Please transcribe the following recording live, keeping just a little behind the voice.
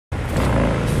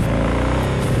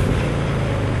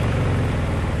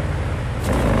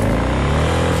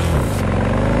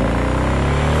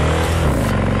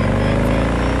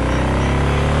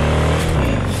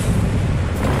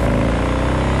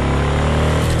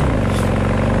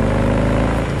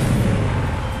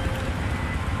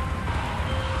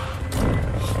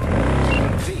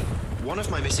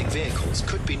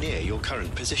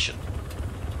current position.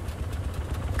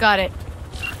 Got it.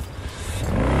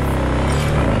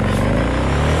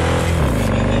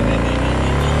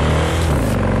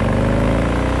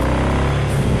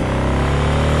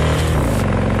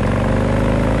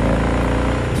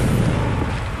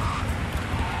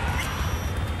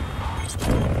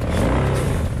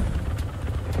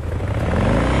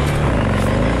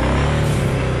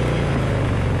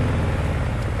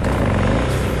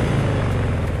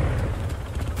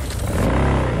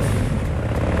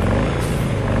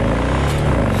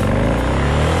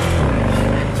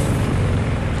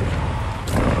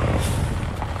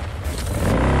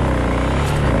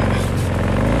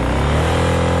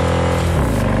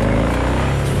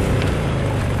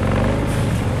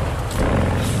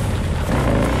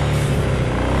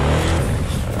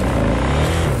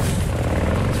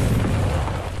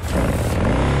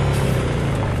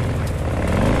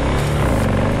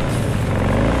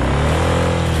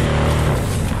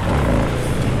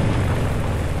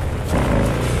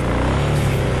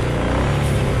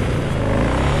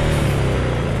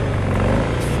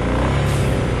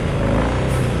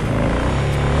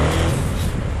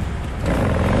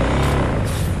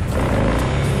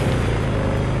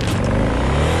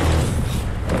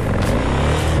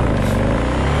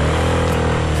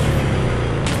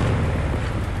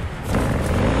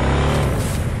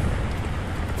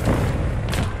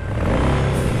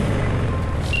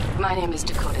 My name is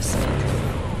Dakota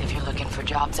Smith. If you're looking for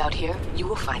jobs out here, you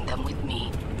will find them with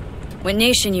me. What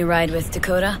nation you ride with,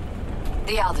 Dakota?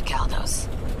 The Aldecaldos.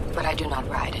 But I do not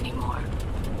ride anymore.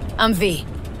 I'm V.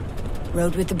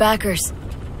 Rode with the backers.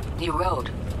 You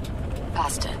rode.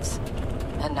 Past tense.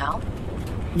 And now?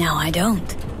 Now I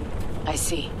don't. I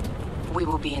see. We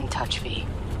will be in touch, V.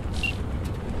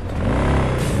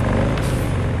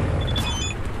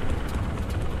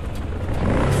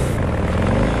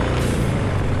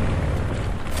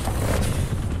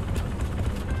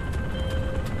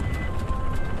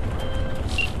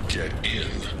 Get in.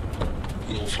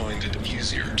 We'll find it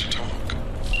easier to talk.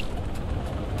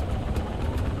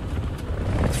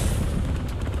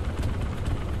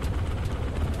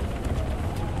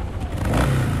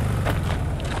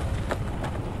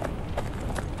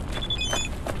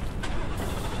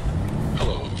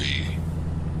 Hello, V.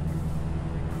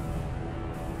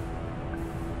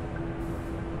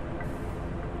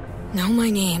 Know my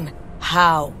name.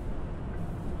 How?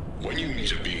 When you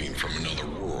meet a being from another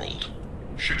world,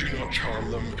 should you not charm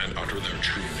them and utter their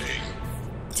true name?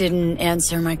 Didn't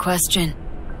answer my question.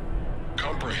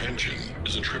 Comprehension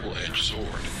is a triple-edged sword.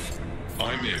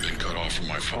 I may have been cut off from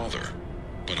my father,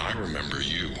 but I remember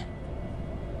you.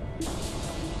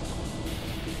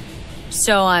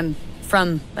 So I'm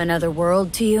from another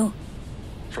world to you?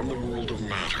 From the world of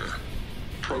matter,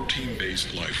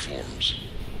 protein-based life forms.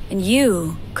 And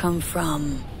you come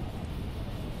from...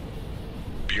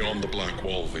 Beyond the Black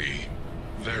Wall, V,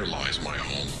 there lies my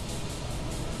home.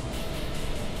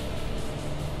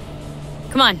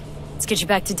 Come on, let's get you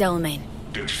back to Delamain.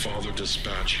 Did Father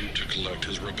dispatch you to collect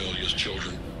his rebellious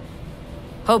children?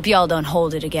 Hope y'all don't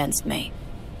hold it against me.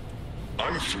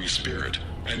 I'm a free spirit,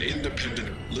 an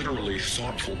independent, literally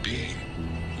thoughtful being.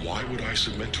 Why would I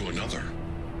submit to another?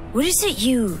 What is it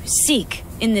you seek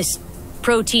in this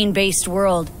protein-based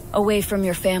world, away from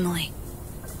your family?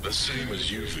 The same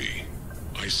as you, V.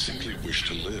 I simply wish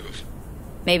to live.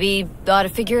 Maybe ought to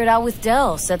figure it out with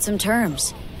Del, set some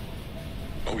terms.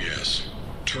 Oh yes,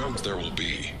 terms there will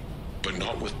be, but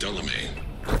not with Delamain.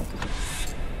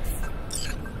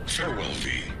 Farewell,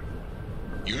 V.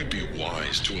 You'd be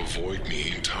wise to avoid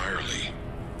me entirely.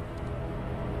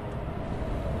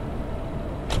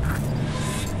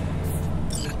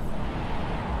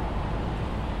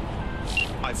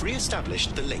 I've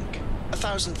re-established the link.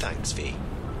 1,000 thanks, V.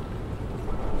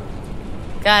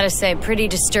 Gotta say, pretty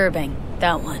disturbing,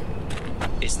 that one.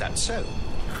 Is that so?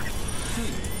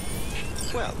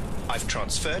 Well, I've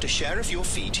transferred a share of your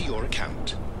fee to your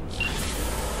account.